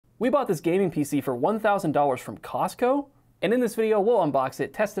We bought this gaming PC for $1,000 from Costco, and in this video, we'll unbox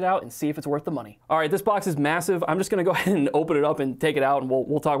it, test it out, and see if it's worth the money. All right, this box is massive. I'm just gonna go ahead and open it up and take it out, and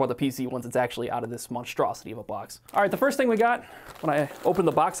we'll talk about the PC once it's actually out of this monstrosity of a box. All right, the first thing we got when I opened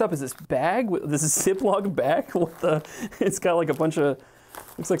the box up is this bag. This is Ziploc bag with it's got like a bunch of,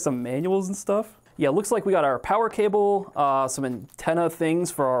 looks like some manuals and stuff. Yeah, it looks like we got our power cable, some antenna things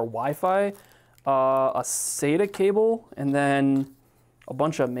for our Wi-Fi, a SATA cable, and then a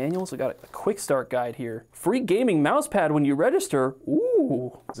bunch of manuals. We got a quick start guide here. Free gaming mouse pad when you register.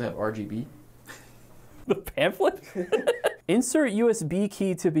 Ooh. Does that have RGB? The pamphlet? Insert USB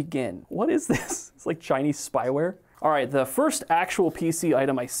key to begin. What is this? It's like Chinese spyware. All right, the first actual PC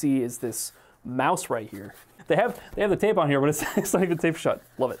item I see is this mouse right here. They have the tape on here, but it's not even taped shut.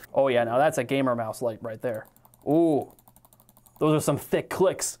 Love it. Oh yeah, now that's a gamer mouse light right there. Ooh, those are some thick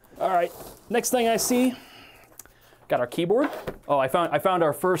clicks. All right, next thing I see, got our keyboard. Oh, I found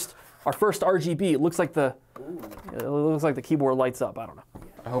our first RGB. It looks like the keyboard lights up. I don't know.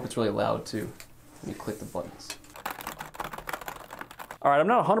 I hope it's really loud too when you click the buttons. All right, I'm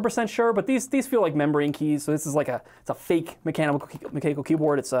not 100% sure, but these feel like membrane keys. So this is like it's a fake mechanical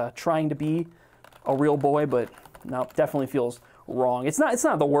keyboard. It's trying to be a real boy, but no, definitely feels wrong. It's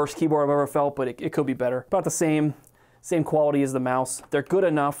not the worst keyboard I've ever felt, but it could be better. About the same quality as the mouse. They're good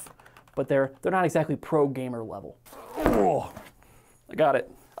enough, but they're not exactly pro gamer level. Oh, I got it.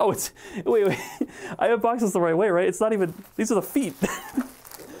 Oh, wait. I unboxed this the right way, right? It's not even, these are the feet.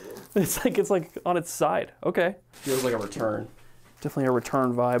 It's like on its side. Okay. Feels like a return. Definitely a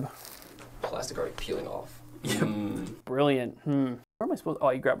return vibe. Plastic already peeling off. Brilliant. Where am I supposed to, oh,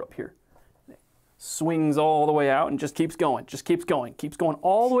 you grab it up here. Swings all the way out and just keeps going, keeps going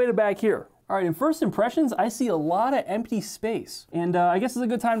all the way to back here. All right, in first impressions, I see a lot of empty space. And I guess it's a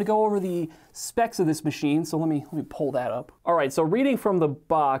good time to go over the specs of this machine. So let me pull that up. All right, so reading from the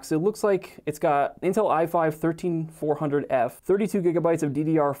box, it looks like it's got Intel i5-13400F, 32 gigabytes of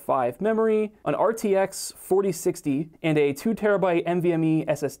DDR5 memory, an RTX 4060, and a 2 terabyte NVMe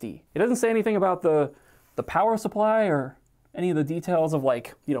SSD. It doesn't say anything about the power supply or any of the details of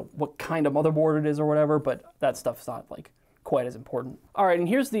like, you know, what kind of motherboard it is or whatever, but that stuff's not like quite as important. All right, and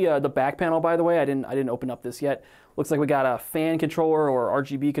here's the back panel, by the way. I didn't open up this yet. Looks like we got a fan controller or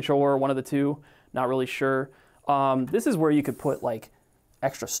RGB controller, one of the two. Not really sure. This is where you could put like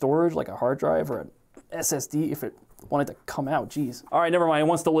extra storage, like a hard drive or an SSD if it wanted to come out. Jeez. All right, never mind. It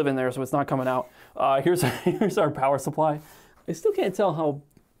wants to live in there, so it's not coming out. Here's our power supply. I still can't tell how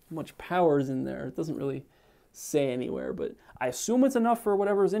much power is in there. It doesn't really say anywhere, but I assume it's enough for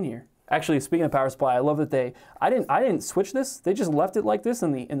whatever's in here. Actually, speaking of power supply, I love that I didn't switch this. They just left it like this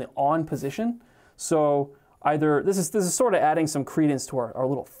in the on position. So either this is sort of adding some credence to our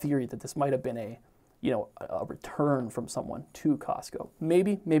little theory that this might have been a return from someone to Costco.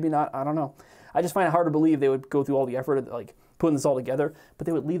 Maybe not. I don't know. I just find it hard to believe they would go through all the effort of like putting this all together, but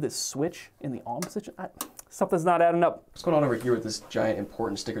they would leave this switch in the on position. Something's not adding up. What's going on over here with this giant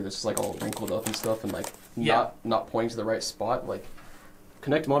important sticker that's just like all wrinkled up and stuff and like not pointing to the right spot? Like,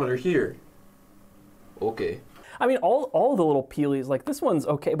 connect monitor here. Okay. I mean, all the little peelies, like this one's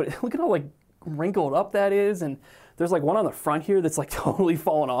okay, but look at how like wrinkled up that is, and there's like one on the front here that's like totally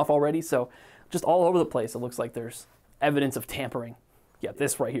fallen off already. So just all over the place, it looks like there's evidence of tampering. Yeah,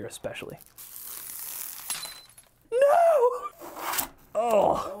 this right here especially. No!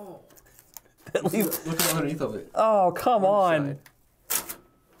 Oh. Look at underneath of it. Oh, come on.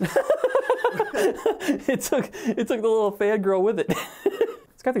 It took the little fan girl with it.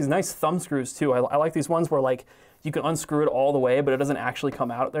 It's got these nice thumb screws too. I like these ones where like you can unscrew it all the way, but it doesn't actually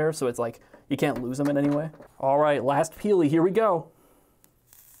come out there, so it's like you can't lose them in any way. All right, last peely, here we go.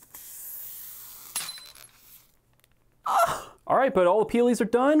 All right, but all the peelies are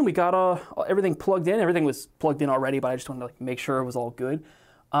done. We got everything plugged in. Everything was plugged in already, but I just wanted to like make sure it was all good.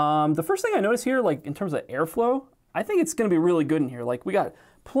 The first thing I noticed here, like in terms of airflow, I think it's gonna be really good in here. Like we got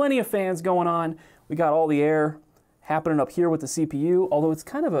plenty of fans going on. We got all the air happening up here with the CPU, although it's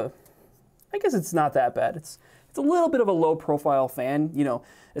kind of I guess it's not that bad. It's a little bit of a low profile fan, you know,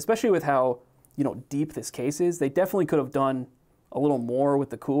 especially with how, you know, deep this case is. They definitely could have done a little more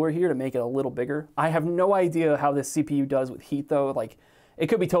with the cooler here to make it a little bigger. I have no idea how this CPU does with heat though. Like it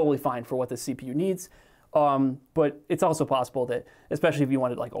could be totally fine for what this CPU needs. But it's also possible that, especially if you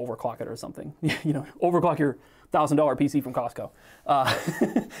wanted to like overclock it or something, you know, overclock your $1,000 PC from Costco,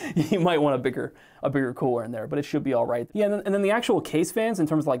 you might want a bigger cooler in there, but it should be all right. Yeah, and then the actual case fans in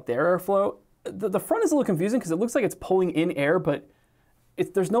terms of like their airflow, the front is a little confusing because it looks like it's pulling in air, but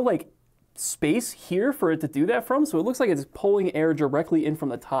there's no like space here for it to do that from, so it looks like it's pulling air directly in from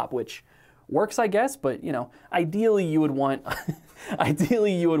the top, which works, I guess, but you know, ideally you would want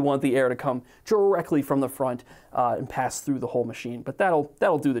ideally you would want the air to come directly from the front and pass through the whole machine. But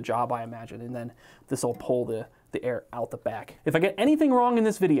that'll do the job, I imagine, and then this will pull the air out the back. If I get anything wrong in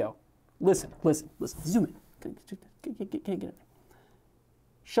this video, listen, zoom in. Get in.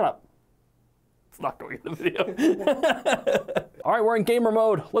 Shut up. It's not going in the video. All right, we're in gamer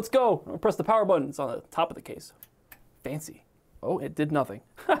mode. Let's go. I'll press the power button. It's on the top of the case. Fancy. Oh, it did nothing.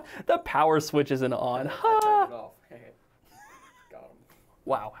 The power switch isn't on. I turned it off. Got him.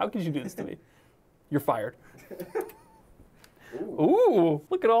 Wow, how could you do this to me? You're fired. Ooh,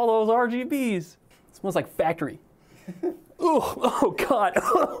 look at all those RGBs. It smells like factory. Ooh, oh God,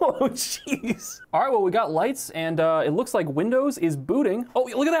 oh jeez. All right, well, we got lights, and it looks like Windows is booting. Oh,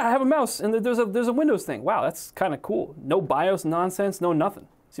 look at that, I have a mouse, and there's a Windows thing. Wow, that's kind of cool. No BIOS nonsense, no nothing.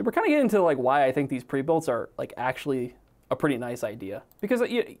 See, we're kind of getting into like why I think these pre-builts are like actually a pretty nice idea. Because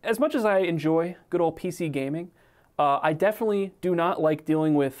as much as I enjoy good old PC gaming, I definitely do not like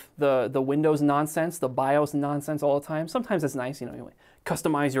dealing with the Windows nonsense, the BIOS nonsense all the time. Sometimes it's nice, you know,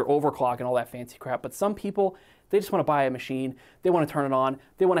 customize your overclock and all that fancy crap, but some people, they just want to buy a machine, they want to turn it on,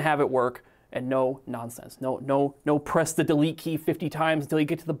 they want to have it work, and no nonsense. No press the delete key 50 times until you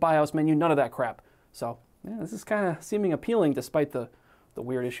get to the BIOS menu, none of that crap. So, yeah, this is kind of seeming appealing despite the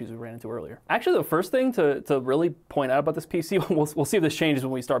weird issues we ran into earlier. Actually, the first thing to really point out about this PC, we'll see if this changes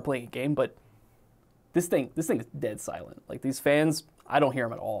when we start playing a game, but this thing is dead silent. Like these fans, I don't hear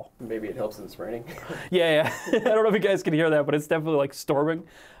them at all. Maybe it helps that it's raining. Yeah. I don't know if you guys can hear that, but it's definitely like storming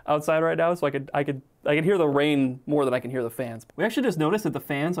outside right now. So I could hear the rain more than I can hear the fans. We actually just noticed that the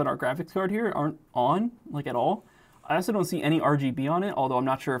fans on our graphics card here aren't on like at all. I also don't see any RGB on it, although I'm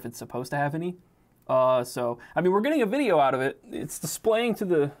not sure if it's supposed to have any. So I mean, we're getting a video out of it. It's displaying to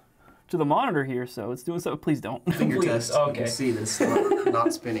the monitor here, so it's doing something. Please don't. Finger test. Okay. You can see this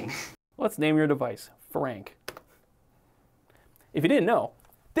not spinning. Let's name your device Frank. If you didn't know,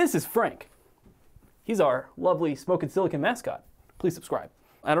 this is Frank. He's our lovely Smokin Silicon mascot. Please subscribe.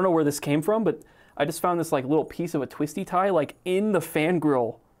 I don't know where this came from, but I just found this like little piece of a twisty tie like in the fan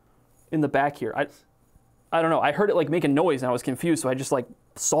grill in the back here. I don't know. I heard it like make a noise and I was confused, so I just like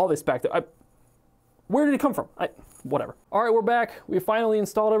saw this back there. Where did it come from? Whatever. All right, we're back. We finally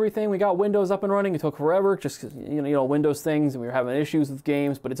installed everything. We got Windows up and running. It took forever, just 'cause, you know, Windows things, and we were having issues with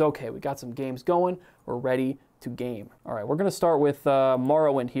games, but it's okay. We got some games going. We're ready to game. All right, we're gonna start with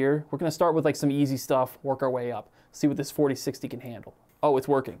Morrowind here. We're gonna start with like some easy stuff, work our way up, see what this 4060 can handle. Oh, it's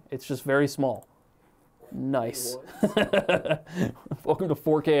working. It's just very small. Nice. Welcome to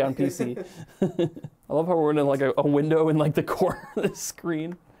 4K on PC. I love how we're in like a window in like the corner of the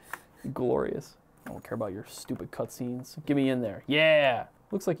screen. Glorious. I don't care about your stupid cutscenes. Get me in there. Yeah!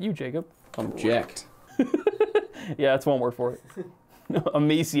 Looks like you, Jacob. I'm jacked. Yeah, that's one word for it.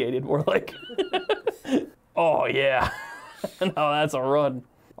 Emaciated, more like. Oh, yeah. Now that's a run.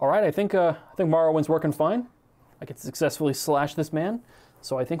 All right, I think Morrowind's working fine. I can successfully slash this man,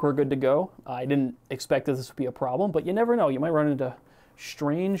 so I think we're good to go. I didn't expect that this would be a problem, but you never know. You might run into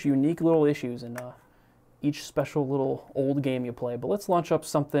strange, unique little issues in each special little old game you play. But let's launch up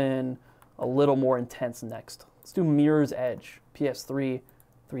something a little more intense next. Let's do Mirror's Edge, PS3,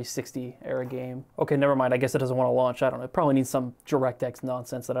 360 era game. Okay, never mind. I guess it doesn't want to launch. I don't know. It probably needs some DirectX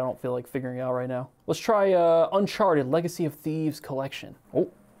nonsense that I don't feel like figuring out right now. Let's try Uncharted Legacy of Thieves Collection.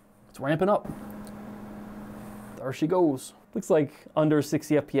 Oh, it's ramping up. There she goes. Looks like under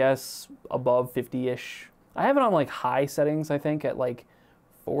 60 FPS, above 50-ish. I have it on like high settings, I think, at like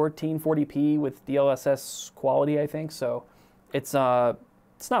 1440p with DLSS quality, I think. So it's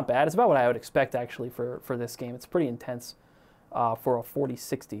not bad. It's about what I would expect, actually, for this game. It's pretty intense for a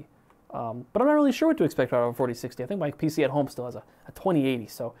 4060. But I'm not really sure what to expect out of a 4060. I think my PC at home still has a 2080,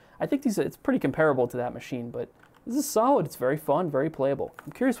 so I think it's pretty comparable to that machine. But this is solid. It's very fun, very playable.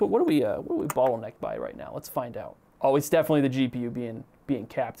 I'm curious, what are we bottlenecked by right now? Let's find out. Oh, it's definitely the GPU being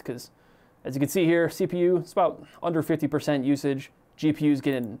capped, because as you can see here, CPU, it's about under 50% usage. GPU's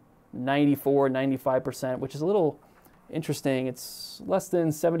getting 94, 95%, which is a little interesting. It's less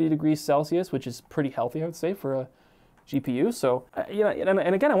than 70 degrees Celsius, which is pretty healthy, I would say, for a GPU. So, you know,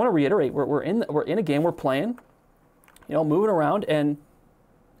 and again, I want to reiterate, we're in a game, we're playing, you know, moving around, and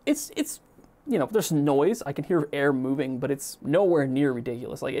it's you know, there's noise. I can hear air moving, but it's nowhere near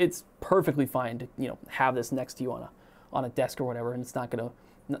ridiculous. Like, it's perfectly fine to, you know, have this next to you on a desk or whatever, and it's not gonna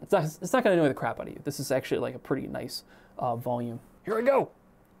annoy the crap out of you. This is actually like a pretty nice volume. Here we go.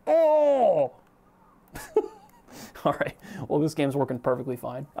 Oh. All right, well, this game's working perfectly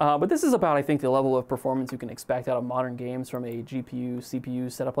fine. But this is about, I think, the level of performance you can expect out of modern games from a GPU,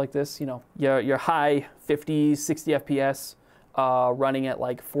 CPU setup like this. You know, your high 50s, 60 FPS, running at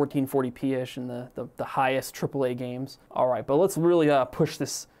like 1440p-ish in the highest AAA games. All right, but let's really push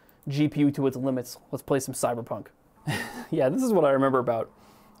this GPU to its limits. Let's play some Cyberpunk. Yeah, this is what I remember about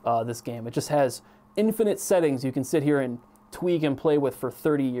this game. It just has infinite settings you can sit here and tweak and play with for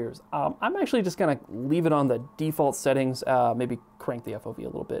 30 years. I'm actually just gonna leave it on the default settings, maybe crank the FOV a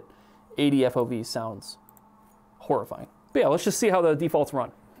little bit. 80 FOV sounds horrifying. But yeah, let's just see how the defaults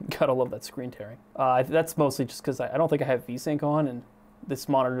run. Gotta love that screen tearing. That's mostly just because I don't think I have VSync on, and this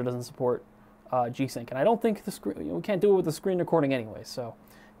monitor doesn't support G-Sync, and I don't think the screen, we can't do it with the screen recording anyway, so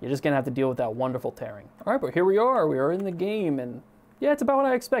you're just gonna have to deal with that wonderful tearing. All right, but here we are in the game, and yeah, it's about what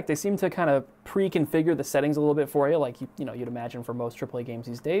I expect. They seem to kind of pre-configure the settings a little bit for you, like you'd imagine for most AAA games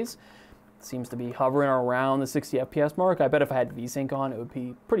these days. It seems to be hovering around the 60 FPS mark. I bet if I had VSync on, it would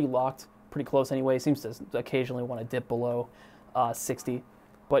be pretty locked, pretty close anyway. It seems to occasionally want to dip below 60.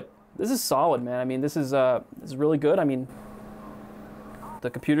 But this is solid, man. I mean, this is really good. I mean, the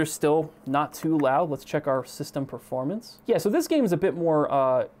computer's still not too loud. Let's check our system performance. Yeah, so this game is a bit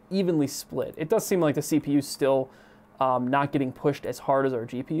more evenly split. It does seem like the CPU's still not getting pushed as hard as our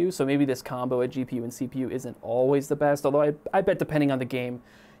GPU, so maybe this combo at GPU and CPU isn't always the best, although I bet depending on the game,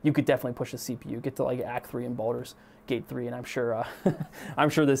 you could definitely push the CPU, get to like Act 3 in Baldur's Gate 3, and I'm sure I'm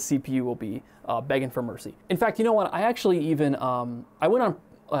sure this CPU will be begging for mercy. In fact, you know what? I actually even, I went on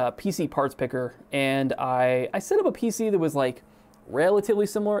PC Parts Picker, and I set up a PC that was like relatively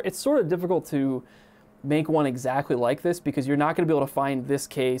similar. It's sort of difficult to make one exactly like this because you're not going to be able to find this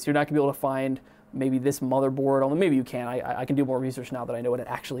case. You're not going to be able to find maybe this motherboard, although maybe you can. I can do more research now that I know what it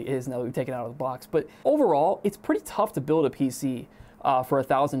actually is, now that we've taken it out of the box. But overall, it's pretty tough to build a PC for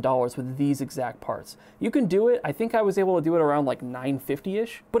 $1,000 with these exact parts. You can do it. I think I was able to do it around like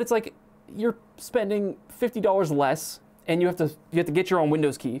 $950-ish, but it's like you're spending $50 less, and you have to get your own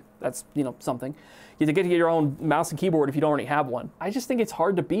Windows key. That's, something. You have to get your own mouse and keyboard if you don't already have one. I just think it's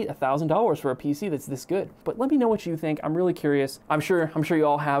hard to beat $1,000 for a PC that's this good. But let me know what you think. I'm really curious. I'm sure you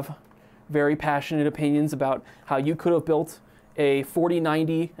all have very passionate opinions about how you could have built a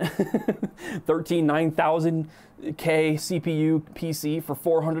 4090 9000K CPU PC for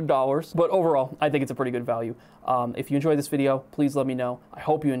 $400. But overall, I think it's a pretty good value. If you enjoyed this video, please let me know. I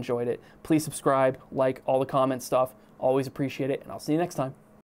hope you enjoyed it. Please subscribe, like all the comment stuff. Always appreciate it, and I'll see you next time.